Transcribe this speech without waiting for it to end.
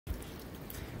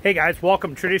Hey guys,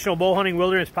 welcome to Traditional Bow Hunting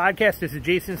Wilderness Podcast. This is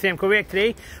Jason Sam Kovac.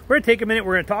 Today, we're going to take a minute.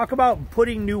 We're going to talk about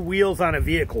putting new wheels on a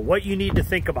vehicle, what you need to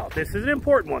think about. This is an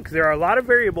important one because there are a lot of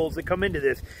variables that come into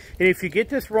this. And if you get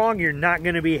this wrong, you're not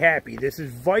going to be happy. This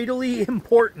is vitally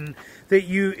important that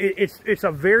it's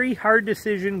a very hard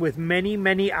decision with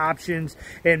many options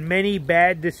and many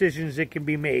bad decisions that can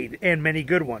be made and many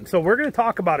good ones. So we're going to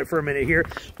talk about it for a minute here.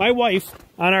 My wife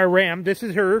on our Ram, this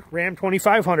is her Ram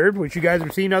 2500, which you guys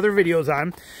have seen other videos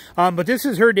on. But this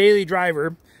is her daily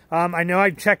driver. I know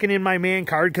I'm checking in my man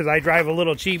card because I drive a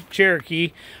little cheap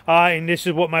Cherokee, and this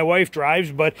is what my wife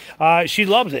drives, but she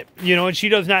loves it, you know, and she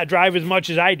does not drive as much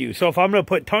as I do. So if I'm going to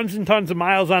put tons and tons of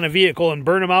miles on a vehicle and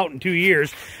burn them out in 2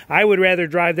 years, I would rather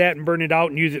drive that and burn it out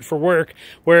and use it for work,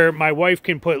 where my wife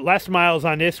can put less miles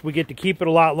on this. We get to keep it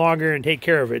a lot longer and take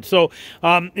care of it. So,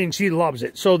 and she loves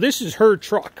it. So this is her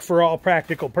truck for all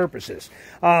practical purposes.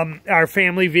 Our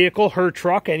family vehicle, her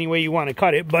truck, any way you want to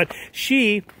cut it, but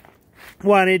she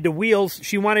wanted the wheels,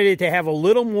 she wanted it to have a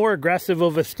little more aggressive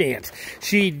of a stance.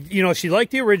 She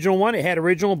liked the original one. It had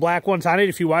original black ones on it.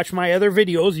 If you watch my other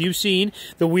videos, you've seen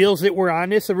the wheels that were on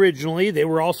this originally. They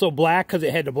were also black because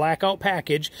it had the blackout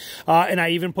package. And I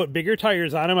even put bigger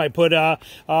tires on them. I put, I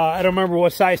don't remember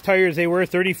what size tires they were,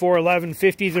 34, 11,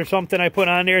 50s or something I put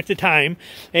on there at the time.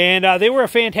 And they were a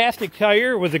fantastic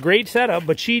tire. It was a great setup,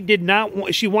 but she did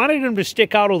not, she wanted them to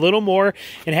stick out a little more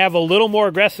and have a little more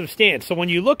aggressive stance. So when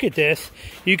you look at this,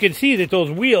 you can see that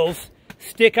those wheels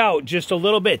stick out just a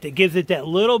little bit. That gives it that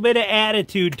little bit of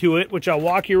attitude to it, which I'll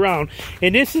walk you around.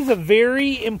 And this is a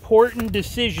very important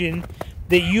decision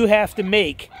that you have to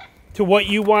make to what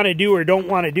you want to do or don't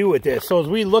want to do with this. So as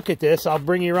we look at this, I'll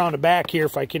bring you around the back here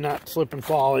if I cannot slip and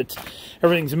fall.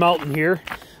 Everything's melting here.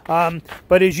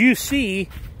 But as you see,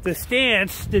 the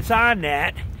stance that's on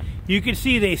that, you can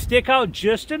see they stick out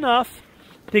just enough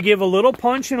to give a little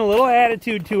punch and a little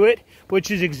attitude to it,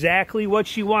 which is exactly what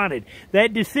she wanted.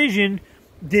 That decision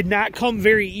did not come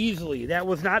very easily. That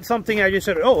was not something I just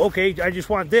said, oh, okay, I just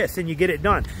want this, and you get it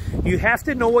done. You have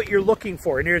to know what you're looking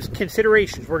for, and there's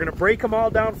considerations. We're going to break them all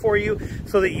down for you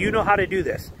so that you know how to do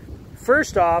this.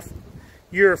 First off,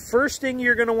 your first thing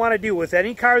you're going to want to do with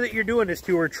any car that you're doing this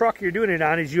to or truck you're doing it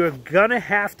on is you're going to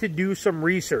have to do some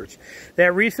research.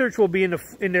 That research will be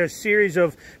in a series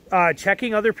of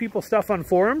checking other people's stuff on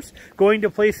forums, going to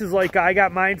places like I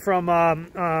got mine from,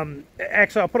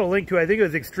 actually I'll put a link to it. I think it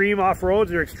was Extreme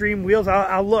Off-Roads or Extreme Wheels.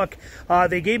 I'll look.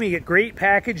 They gave me a great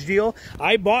package deal.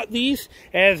 I bought these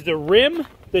as the rim,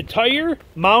 the tire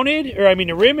mounted, or I mean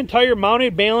the rim and tire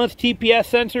mounted, balanced TPS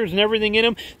sensors and everything in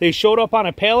them. They showed up on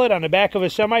a pallet on the back of a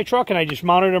semi-truck, and I just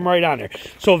mounted them right on there.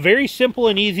 So very simple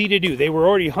and easy to do. They were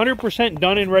already 100%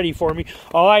 done and ready for me.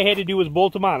 All I had to do was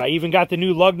bolt them on. I even got the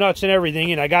new lug nuts and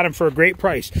everything, and I got them for a great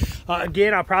price.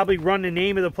 Again, I'll probably run the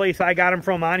name of the place I got them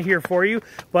from on here for you,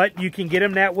 but you can get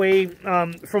them that way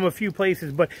from a few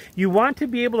places. But you want to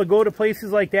be able to go to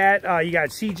places like that. You got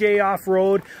CJ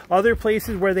Off-Road, other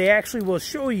places where they actually will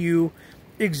show you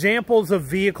examples of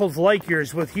vehicles like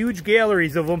yours with huge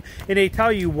galleries of them, and they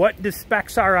tell you what the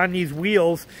specs are on these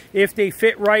wheels, if they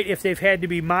fit right, if they've had to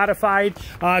be modified,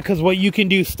 because what you can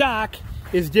do stock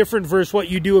is different versus what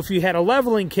you do if you had a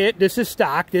leveling kit. This is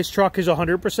stock. This truck is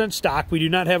 100% stock. We do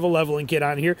not have a leveling kit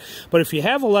on here. But if you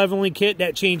have a leveling kit,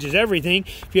 that changes everything.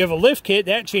 If you have a lift kit,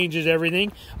 that changes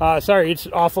everything. Sorry, it's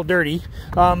awful dirty.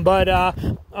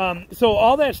 So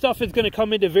all that stuff is going to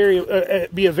come into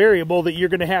be a variable that you're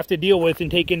going to have to deal with and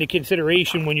take into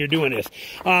consideration when you're doing this.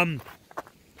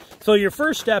 So your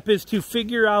first step is to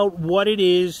figure out what it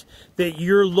is that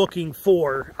you're looking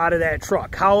for out of that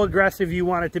truck. How aggressive you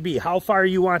want it to be. How far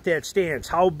you want that stance.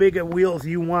 How big of wheels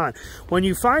you want. When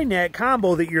you find that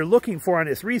combo that you're looking for on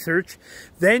this research,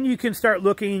 then you can start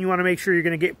looking, and you want to make sure you're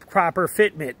going to get proper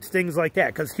fitment, things like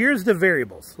that. Because here's the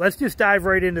variables. Let's just dive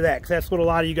right into that, because that's what a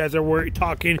lot of you guys are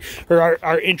talking or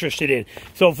are interested in.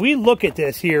 So if we look at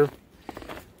this here,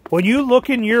 when you look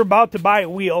and you're about to buy a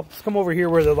wheel, let's come over here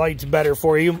where the light's better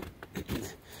for you.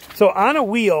 So on a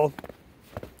wheel,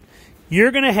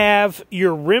 you're going to have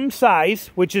your rim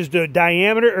size, which is the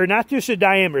diameter, or not just the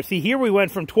diameter. See, here we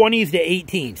went from 20s to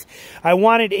 18s. I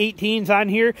wanted 18s on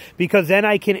here because then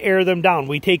I can air them down.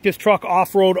 We take this truck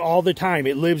off-road all the time.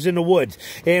 It lives in the woods.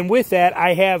 And with that,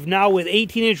 I have now with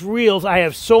 18-inch wheels, I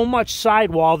have so much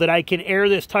sidewall that I can air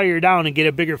this tire down and get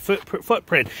a bigger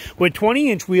footprint. With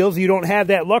 20-inch wheels, you don't have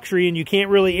that luxury, and you can't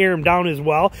really air them down as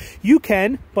well. You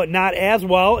can, but not as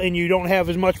well, and you don't have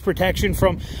as much protection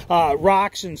from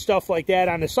rocks and stuff like like that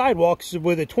on the sidewalk. 'Cause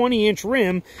with a 20-inch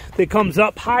rim that comes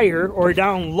up higher or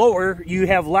down lower, you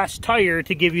have less tire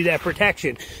to give you that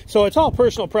protection. So it's all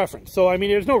personal preference. So I mean,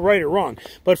 there's no right or wrong.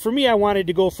 But for me, I wanted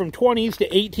to go from 20s to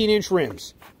 18-inch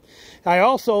rims. I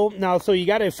also, now, so you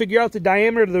got to figure out the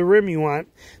diameter of the rim you want,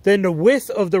 then the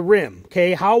width of the rim,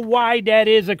 okay? How wide that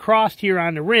is across here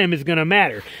on the rim is going to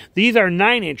matter. These are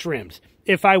 9-inch rims.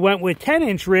 If I went with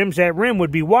 10-inch rims, that rim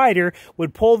would be wider,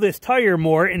 would pull this tire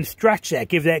more and stretch that,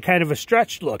 give that kind of a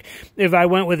stretched look. If I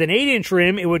went with an 8-inch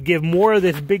rim, it would give more of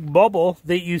this big bubble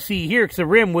that you see here, because the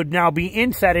rim would now be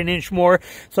inside an inch more,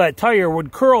 so that tire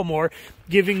would curl more,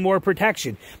 giving more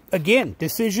protection. Again,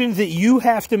 decisions that you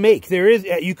have to make. There is,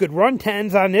 you could run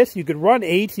 10s on this, you could run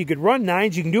 8s, you could run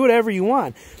 9s, you can do whatever you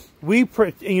want.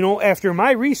 You know, after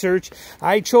my research,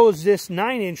 I chose this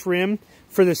 9-inch rim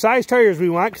for the size tires we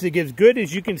want, because it gives good,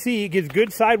 as you can see, it gives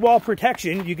good sidewall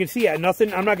protection. You can see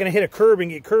nothing, I'm not going to hit a curb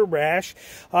and get curb rash,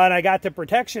 and I got the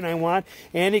protection I want,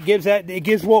 and it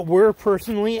gives what we're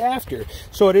personally after.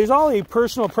 So it is all a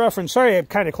personal preference. Sorry, I'm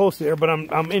kind of close there, but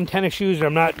I'm in tennis shoes, and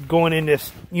I'm not going in this,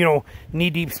 you know,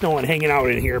 knee-deep snow and hanging out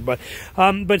in here. But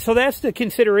so that's the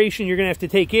consideration you're going to have to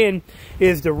take in,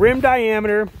 is the rim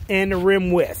diameter and the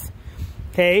rim width.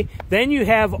 Okay, then you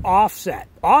have offset.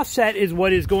 Offset is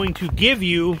what is going to give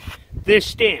you this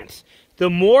stance. The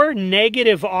more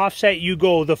negative offset you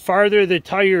go, the farther the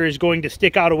tire is going to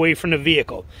stick out away from the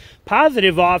vehicle.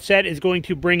 Positive offset is going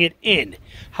to bring it in.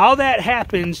 How that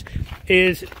happens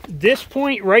is this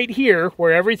point right here,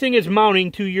 where everything is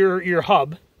mounting to your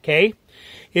hub, okay?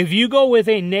 If you go with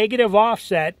a negative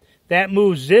offset, that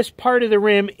moves this part of the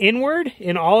rim inward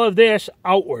and all of this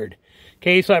outward.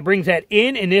 Okay, so that brings that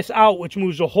in and this out, which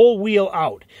moves the whole wheel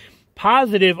out.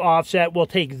 Positive offset will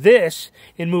take this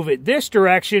and move it this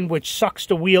direction, which sucks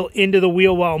the wheel into the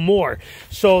wheel well more.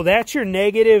 So that's your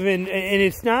negative, and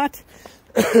it's not,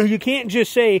 you can't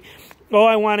just say, oh,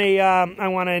 I want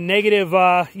a negative,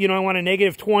 you know, I want a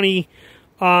negative 20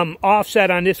 offset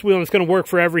on this wheel, and it's going to work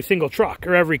for every single truck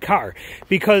or every car,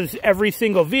 because every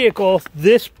single vehicle,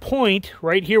 this point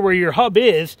right here where your hub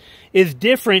is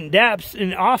different depths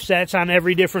and offsets on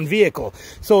every different vehicle.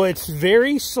 So it's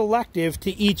very selective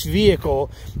to each vehicle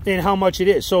and how much it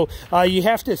is. So you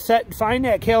have to find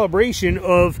that calibration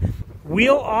of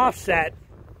wheel offset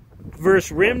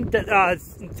versus rim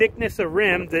thickness of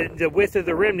rim, the width of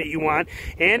the rim that you want,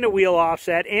 and the wheel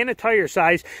offset and the tire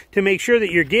size, to make sure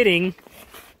that you're getting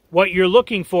what you're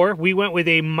looking for. We went with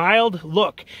a mild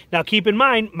look. Now keep in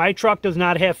mind, my truck does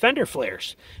not have fender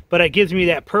flares, but it gives me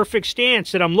that perfect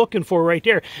stance that I'm looking for right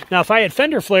there. Now if I had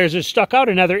fender flares that stuck out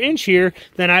another inch here,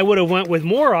 then I would have went with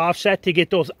more offset to get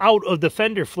those out of the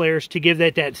fender flares to give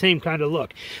that same kind of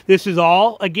look. This is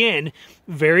all, again,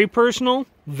 very personal,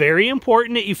 very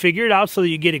important that you figure it out so that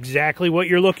you get exactly what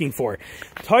you're looking for.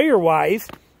 Tire-wise,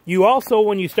 you also,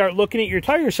 when you start looking at your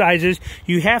tire sizes,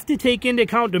 you have to take into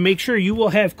account to make sure you will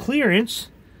have clearance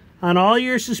on all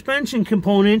your suspension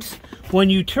components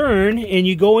when you turn and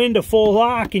you go into full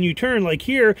lock and you turn. Like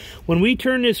here, when we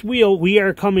turn this wheel, we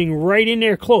are coming right in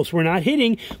there close. We're not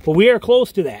hitting, but we are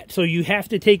close to that. So you have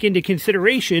to take into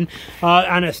consideration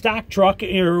on a stock truck,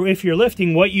 or if you're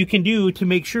lifting, what you can do to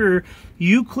make sure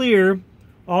you clear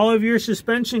all of your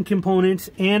suspension components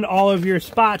and all of your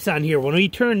spots on here. When we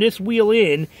turn this wheel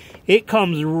in, it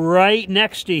comes right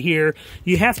next to here.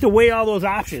 You have to weigh all those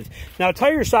options. Now,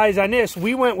 tire size on this,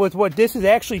 we went with what this is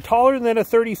actually taller than a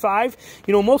 35.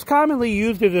 You know, most commonly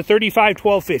used is a 35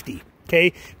 1250.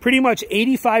 Okay, pretty much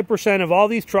 85% of all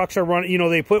these trucks are running, you know,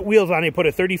 they put wheels on, they put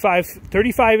a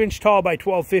 35 inch tall by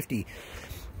 1250.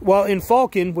 Well, in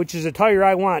Falken, which is a tire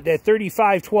I want, that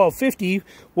 35 1250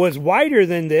 was wider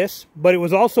than this, but it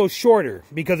was also shorter,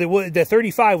 because the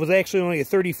 35 was actually only a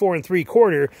 34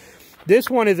 3/4.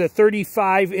 This one is a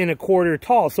 35 1/4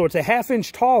 tall, so it's a ½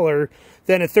 inch taller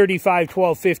than a 35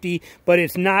 1250, but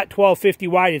it's not 1250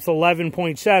 wide, it's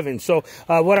 11.7. So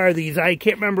what are these? I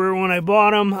can't remember when I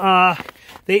bought them.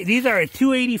 These are a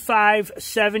 285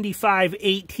 75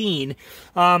 18,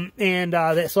 so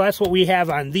that's what we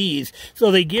have on these. So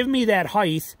they give me that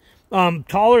height,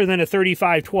 taller than a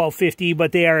 35 1250,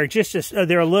 but they are just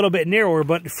they're a little bit narrower.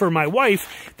 But for my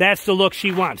wife, that's the look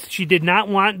she wants. She did not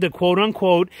want the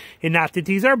quote-unquote, and not that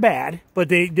these are bad, but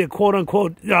the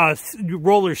quote-unquote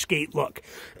roller skate look.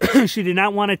 She did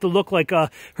not want it to look like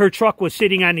her truck was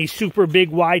sitting on these super big,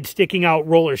 wide, sticking out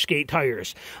roller skate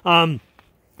tires.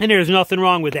 And there's nothing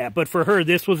wrong with that. But for her,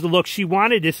 this was the look she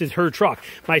wanted. This is her truck.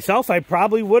 Myself, I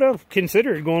probably would have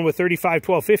considered going with 35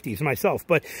 1250s myself.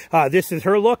 But this is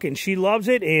her look, and she loves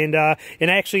it. And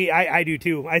actually, I do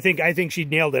too. I think she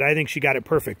nailed it. I think she got it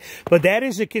perfect. But that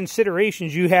is the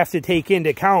considerations you have to take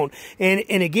into account. And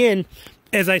again,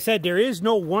 as I said, there is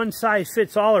no one size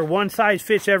fits all or one size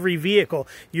fits every vehicle.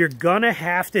 You're gonna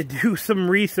have to do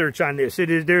some research on this.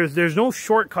 There's no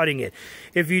shortcutting it.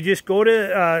 If you just go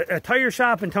to a tire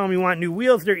shop and tell them you want new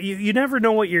wheels, you never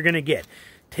know what you're gonna get.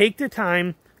 Take the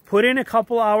time. Put in a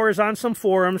couple hours on some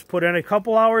forums, put in a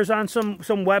couple hours on some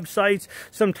websites,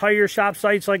 some tire shop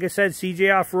sites, like I said, CJ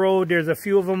Off-Road. There's a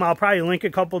few of them. I'll probably link a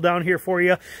couple down here for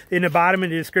you in the bottom of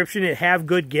the description that have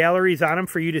good galleries on them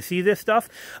for you to see this stuff.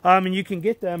 And you can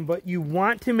get them, but you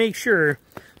want to make sure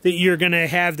that you're going to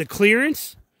have the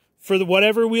clearance for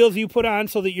whatever wheels you put on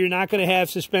so that you're not going to have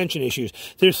suspension issues.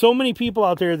 There's so many people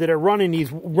out there that are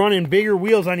running bigger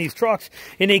wheels on these trucks,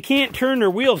 and they can't turn their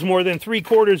wheels more than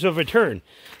 3/4 of a turn.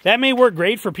 That may work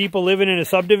great for people living in a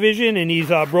subdivision and these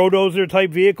bulldozer type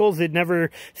vehicles that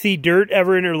never see dirt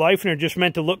ever in their life and are just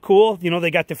meant to look cool. You know, they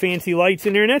got the fancy lights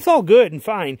in there, and that's all good and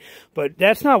fine, but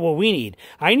that's not what we need.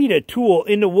 I need a tool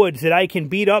in the woods that I can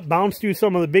beat up, bounce through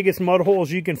some of the biggest mud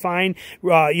holes you can find,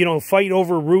 you know, fight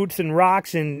over roots and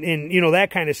rocks and you know,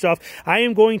 that kind of stuff. I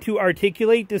am going to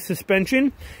articulate the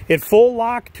suspension at full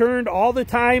lock turned all the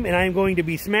time, and I'm going to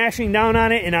be smashing down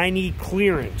on it, and I need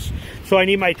clearance. So I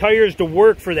need my tires to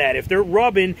work for that. If they're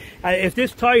rubbing, if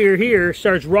this tire here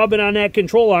starts rubbing on that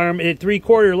control arm at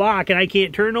 3/4 lock and I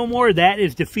can't turn no more, that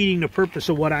is defeating the purpose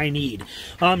of what I need.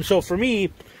 So for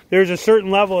me, there's a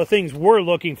certain level of things we're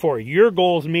looking for. Your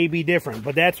goals may be different,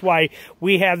 but that's why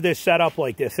we have this set up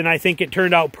like this, and I think it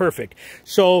turned out perfect.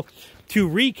 So to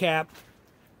recap,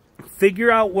 figure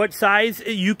out what size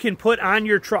you can put on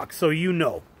your truck so you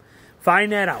know.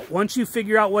 Find that out. Once you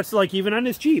figure out what's like, even on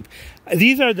this Jeep,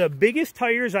 these are the biggest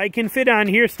tires I can fit on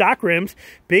here, stock rims,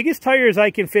 biggest tires I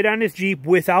can fit on this Jeep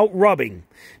without rubbing.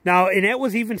 Now, and that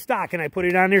was even stock, and I put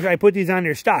it on there. I put these on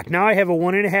there stock. Now I have a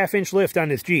 1.5 inch lift on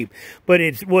this Jeep, but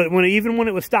it's even when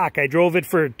it was stock, I drove it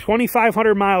for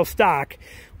 2,500 miles stock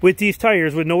with these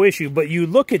tires with no issue. But you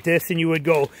look at this and you would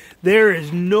go, there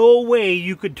is no way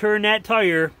you could turn that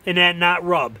tire and that not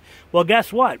rub. Well,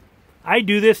 guess what? I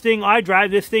do this thing, I drive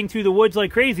this thing through the woods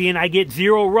like crazy, and I get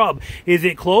zero rub. Is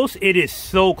it close? It is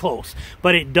so close.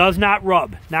 But it does not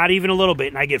rub, not even a little bit.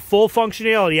 And I get full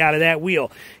functionality out of that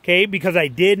wheel, okay, because I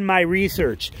did my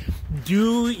research.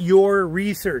 Do your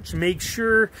research. Make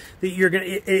sure that you're going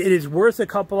to, it is worth a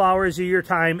couple hours of your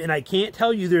time, and I can't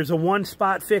tell you there's a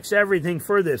one-spot fix everything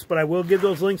for this, but I will give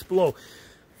those links below.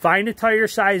 Find the tire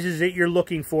sizes that you're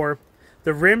looking for,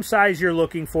 the rim size you're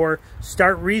looking for,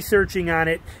 start researching on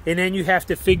it, and then you have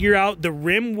to figure out the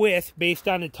rim width based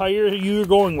on the tire you're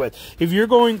going with. If you're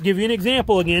going, give you an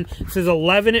example again, it says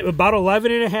about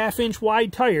 11.5 inch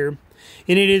wide tire,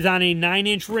 and it is on a 9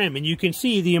 inch rim, and you can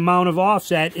see the amount of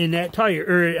offset in that tire,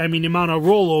 or I mean the amount of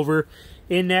rollover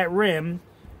in that rim,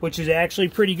 which is actually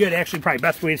pretty good. Actually, probably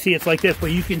best way to see it's like this,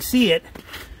 but you can see it.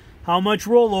 How much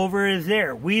rollover is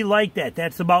there? We like that.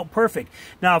 That's about perfect.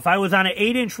 Now, if I was on an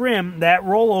 8 inch rim, that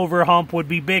rollover hump would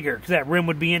be bigger because that rim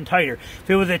would be in tighter. If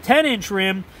it was a 10 inch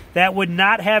rim, that would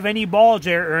not have any bulge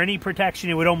there or any protection.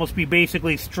 It would almost be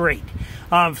basically straight.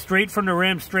 Straight from the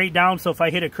rim, straight down. So if I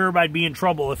hit a curb, I'd be in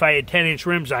trouble if I had 10 inch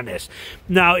rims on this.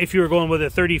 Now, if you were going with a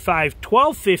 35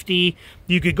 1250,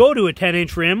 you could go to a 10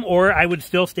 inch rim, or I would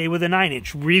still stay with a 9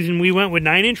 inch. Reason we went with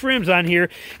 9 inch rims on here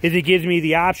is it gives me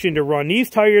the option to run these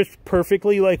tires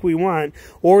perfectly like we want,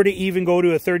 or to even go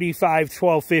to a 35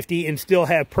 1250 and still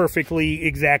have perfectly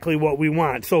exactly what we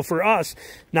want. So for us,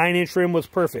 9 inch rim was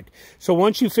perfect. So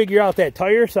once you figure out that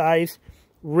tire size,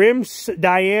 rim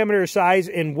diameter, size,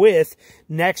 and width,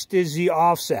 next is the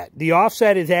offset. The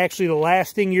offset is actually the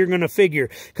last thing you're going to figure,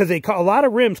 because a lot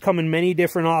of rims come in many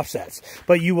different offsets.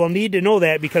 But you will need to know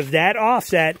that, because that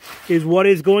offset is what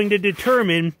is going to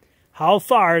determine how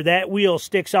far that wheel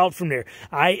sticks out from there.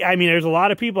 I mean, there's a lot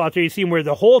of people out there, you see them where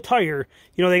the whole tire,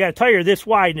 you know, they got a tire this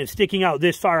wide and it's sticking out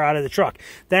this far out of the truck.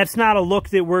 That's not a look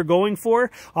that we're going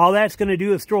for. All that's going to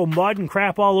do is throw mud and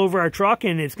crap all over our truck,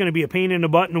 and it's going to be a pain in the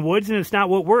butt in the woods, and it's not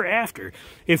what we're after.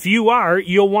 If you are,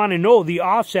 you'll want to know the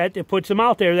offset that puts them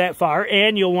out there that far,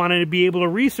 and you'll want to be able to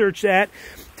research that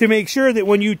to make sure that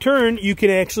when you turn, you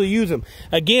can actually use them.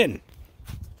 Again,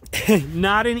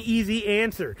 not an easy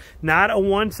answer, not a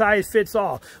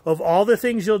one-size-fits-all. Of all the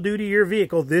things you'll do to your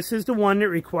vehicle, this is the one that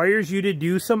requires you to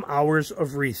do some hours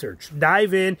of research.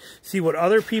 Dive in, see what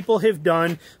other people have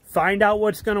done, find out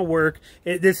what's going to work.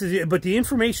 But the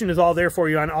information is all there for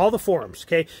you on all the forums,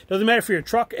 okay? Doesn't matter if you're a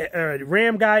truck, a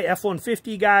Ram guy,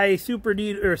 F-150 guy, Super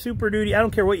Duty, I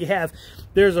don't care what you have.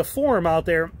 There's a forum out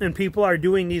there, and people are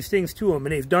doing these things to them,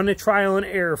 and they've done a trial and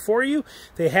error for you.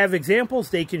 They have examples.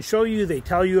 They can show you. They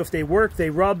tell you if they work, they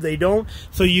rub, they don't.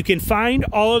 So you can find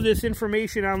all of this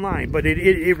information online, but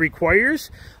it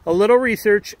requires a little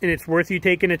research, and it's worth you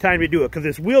taking the time to do it, because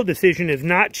this wheel decision is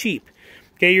not cheap.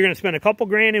 Okay, you're going to spend a couple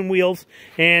grand in wheels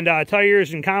and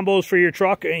tires and combos for your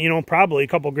truck. You know, probably a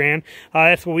couple grand.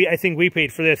 That's what I think we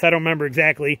paid for this. I don't remember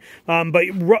exactly, but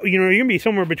you know, you're going to be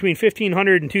somewhere between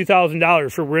 $1,500 and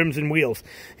 $2,000 for rims and wheels,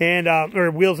 and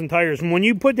or wheels and tires. And when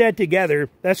you put that together,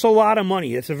 that's a lot of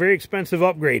money. It's a very expensive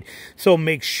upgrade. So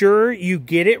make sure you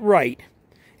get it right,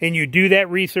 and you do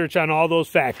that research on all those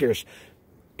factors: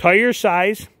 tire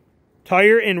size,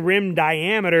 tire and rim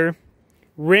diameter,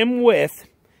 rim width,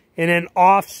 and then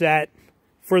offset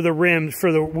for the rims,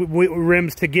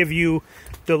 to give you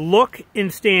the look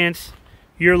and stance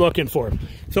you're looking for.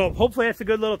 So hopefully that's a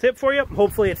good little tip for you.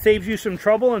 Hopefully it saves you some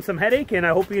trouble and some headache, and I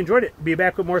hope you enjoyed it. Be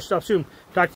back with more stuff soon. Talk to you.